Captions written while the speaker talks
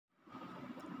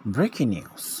Breaking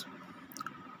news: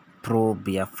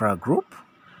 Pro-Biafra group,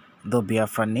 the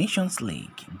Biafra Nations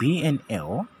League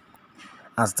 (BNL),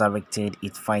 has directed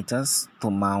its fighters to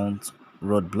mount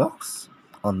roadblocks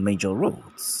on major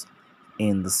roads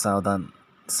in the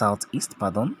southeast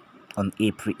on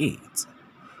April 8.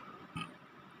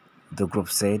 The group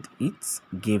said it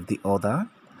gave the order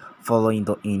following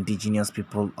the indigenous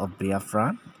people of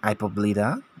Biafra IPOB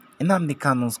leader Nnamdi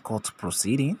Kanu's court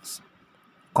proceedings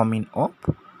coming up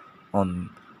on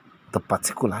the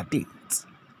particular date.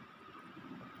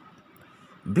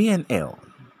 BNL,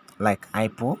 like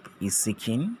IPOB, is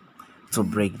seeking to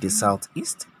break the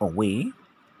Southeast away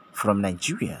from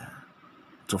Nigeria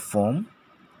to form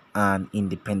an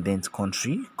independent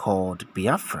country called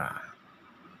Biafra.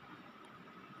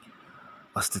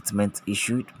 A statement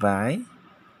issued by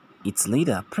its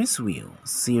leader, Prince Will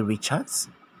C. Richards,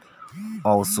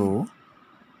 also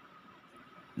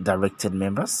directed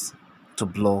members to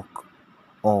block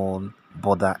all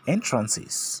border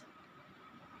entrances.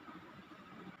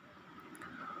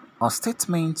 A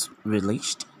statement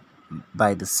released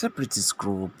by the separatist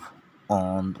group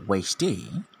on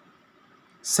Wednesday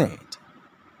said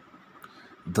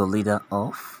the leader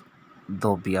of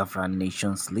the Biafra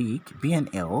Nations League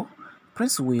 (BNL),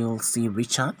 Prince Will C.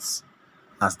 Richards,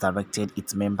 has directed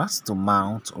its members to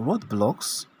mount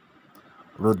roadblock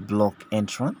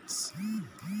entrance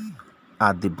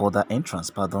at the border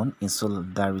entrance in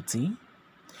solidarity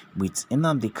with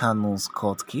Nnamdi Kanu's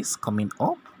court case coming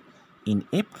up in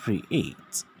April 8.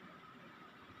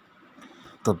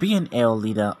 The BNL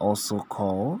leader also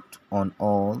called on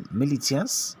all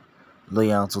militias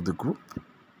loyal to the group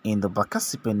in the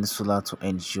Bakassi Peninsula to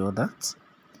ensure that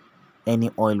any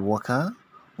oil worker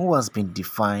who has been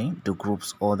defying the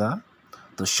group's order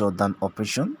to shut down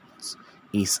operations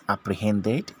is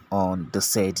apprehended on the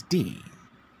said day.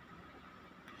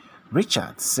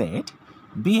 Richard said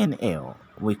BNL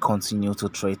will continue to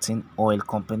threaten oil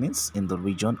companies in the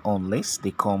region unless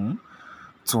they come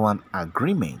to an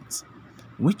agreement,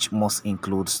 which must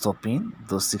include stopping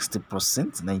the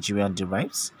 60% Nigeria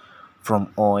derives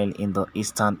from oil in the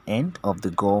eastern end of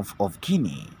the Gulf of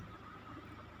Guinea.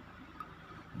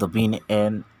 The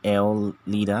BNL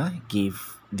leader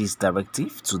gave this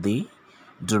directive today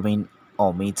during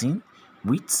a meeting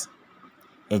with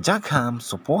Ejagham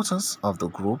supporters of the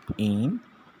group in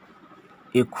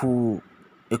Ekukunila,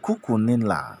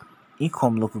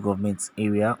 Ikom local government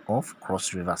area of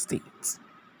Cross River State.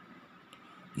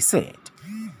 He said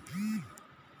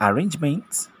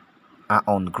arrangements are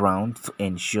on ground to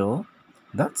ensure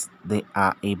that they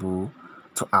are able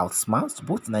to outsmart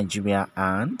both Nigeria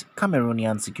and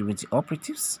Cameroonian security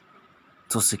operatives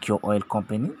to secure oil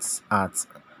companies at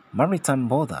maritime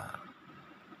border.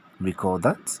 Recall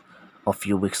that a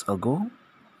few weeks ago,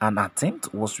 an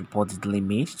attempt was reportedly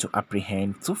made to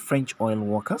apprehend two French oil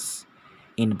workers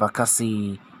in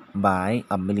Bakassi by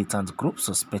a militant group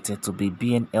suspected to be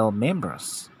BNL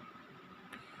members.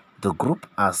 The group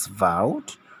has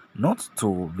vowed not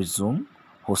to resume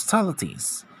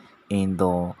hostilities in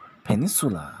the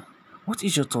peninsula. What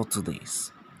is your thought to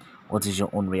this? What is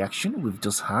your own reaction? We've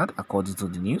just heard, according to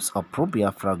the news, a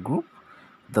pro-Biafra group,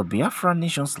 the Biafra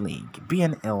Nations League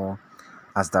 (BNL),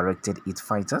 has directed its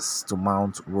fighters to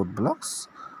mount roadblocks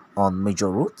on major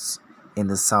roads in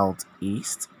the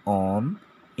southeast on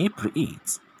April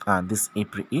 8, and this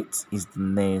April 8 is the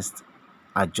next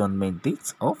adjournment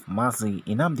date of Mazi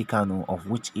Nnamdi Kanu, of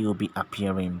which he will be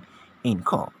appearing in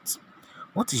court.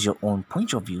 What is your own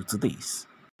point of view to this?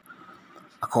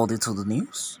 According to the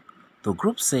news, the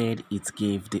group said it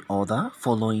gave the order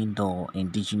following the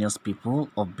indigenous people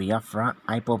of Biafra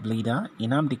IPOB leader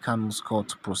Nnamdi Kanu's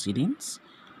court proceedings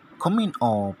coming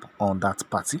up on that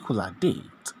particular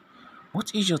date.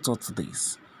 What is your thought to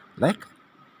this? Like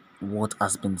what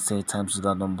has been said times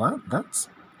without number, that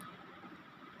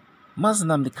Mazi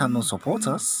Nnamdi Kanu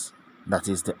supporters, that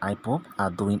is the IPOB,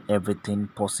 are doing everything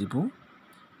possible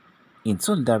in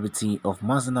solidarity of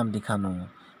Mazi Nnamdi Kanu.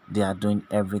 They are doing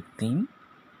everything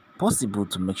possible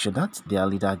to make sure that their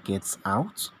leader gets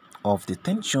out of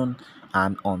detention,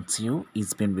 and until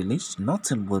it's been released,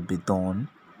 nothing will be done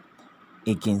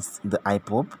against the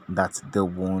IPOB that they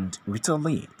won't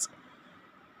retaliate.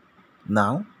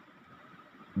 Now,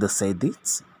 they said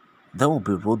it, there will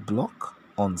be roadblock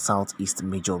on southeast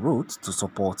major roads to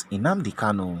support Nnamdi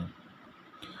Kanu.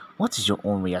 What is your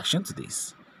own reaction to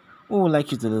this? We would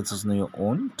like you to let us know your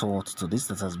own thoughts to this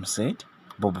that has been said.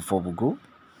 But before we go,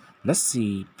 let's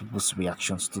see people's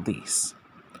reactions to this.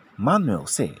 Manuel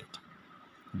said,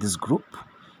 this group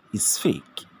is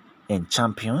fake and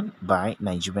championed by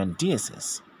Nigerian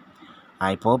DSS.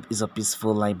 IPOB is a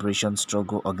peaceful liberation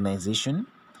struggle organization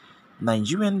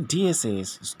Nigerian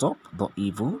DSS, stop the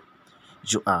evil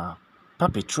you are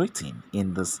perpetrating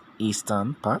in this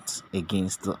eastern part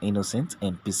against the innocent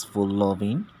and peaceful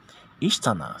loving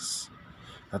Easterners.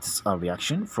 That is a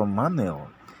reaction from Manuel,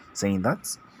 saying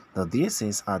that the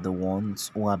DSS are the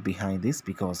ones who are behind this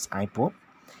because IPOP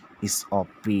is a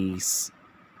peace,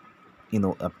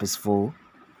 a peaceful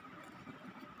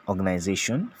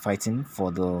organization fighting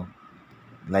for the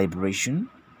liberation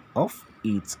of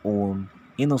its own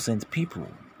innocent people.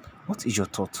 What is your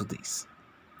thought to this?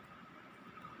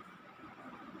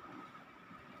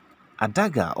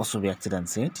 Adaga also reacted and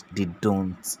said they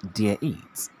don't dare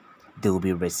it. They will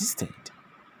be resisted.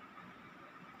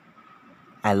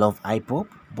 I love IPOP,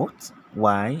 but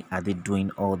why are they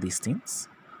doing all these things?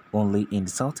 Only in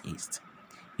the southeast.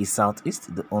 Is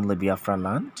southeast the only Biafra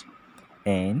land?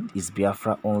 And is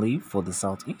Biafra only for the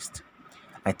southeast?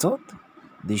 I thought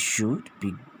they should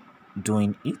be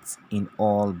doing it in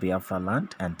all Biafra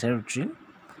land and territory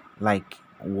like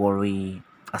Warri,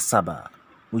 Asaba,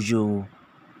 Uyo,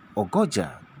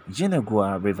 Ogoja,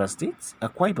 Jenagua River State,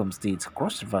 Akwa Ibom State,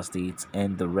 Cross River State,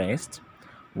 and the rest.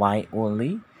 Why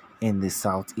only in the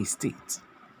southeast state?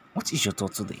 What is your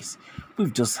thought to this?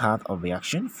 We've just had a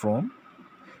reaction from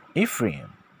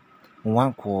Ephraim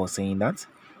Nwankwo saying that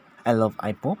I love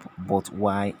IPOP, but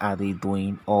why are they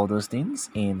doing all those things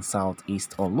in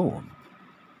southeast alone?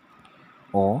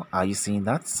 Or are you saying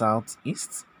that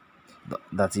southeast,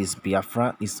 that is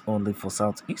Biafra, is only for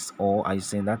southeast? Or are you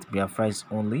saying that Biafra is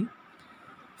only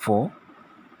for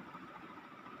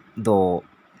the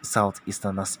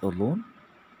southeasterners alone?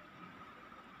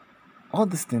 All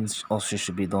these things also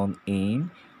should be done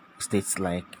in states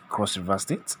like Cross River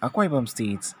State, Akwa Ibom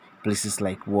State, places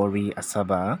like Warri,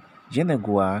 Asaba,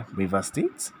 Yenagua River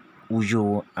State,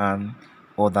 Uyo, and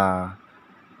other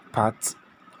parts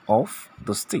of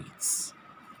the states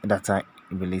that are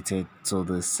related to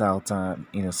the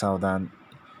southern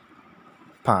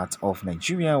part of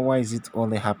Nigeria. Why is it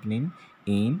only happening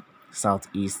in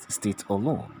southeast state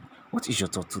alone? What is your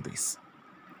thought to this?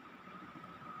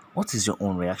 What is your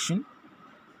own reaction?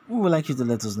 We would like you to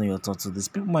let us know your thoughts on this.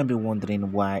 People might be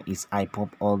wondering, why is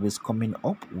IPOP always coming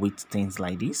up with things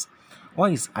like this?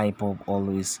 Why is IPOP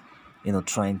always,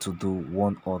 trying to do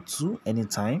one or two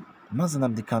anytime Mazi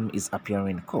Nnamdi Kanu is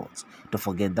appearing in court? Don't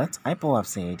forget that IPOP have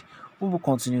said we will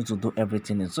continue to do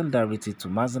everything in solidarity to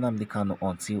Mazi Nnamdi Kanu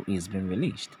until he is being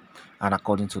released. And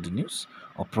according to the news,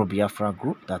 a pro-Biafra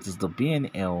group, that is the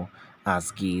BNL,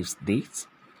 has gives dates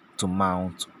to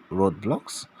mount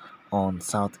roadblocks on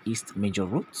southeast major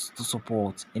routes to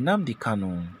support Nnamdi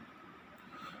Kanu.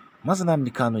 Mazi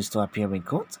Nnamdi Kanu is to appear in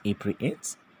court April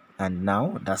 8th, and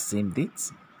now that same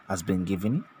date has been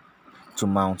given to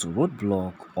mount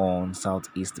roadblock on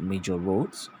southeast major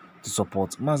roads to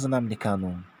support Mazi Nnamdi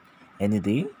Kanu. Any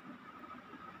day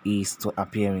is to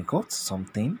appear in court,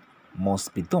 something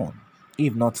must be done.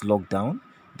 If not lockdown,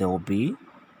 there will be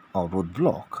a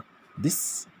roadblock.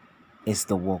 This is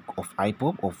the work of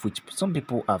IPOP, of which some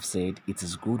people have said it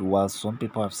is good, while some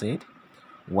people have said,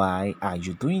 why are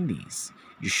you doing this?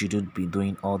 You shouldn't be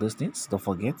doing all these things. Don't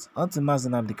forget, until Mazi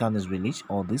Nnamdi Kanu is released,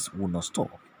 all this will not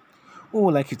stop. We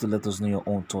would like you to let us know your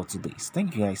own thoughts to this.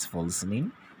 Thank you guys for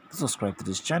listening. Subscribe to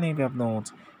this channel if you have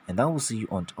not, and I will see you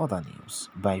on other news.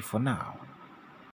 Bye for now.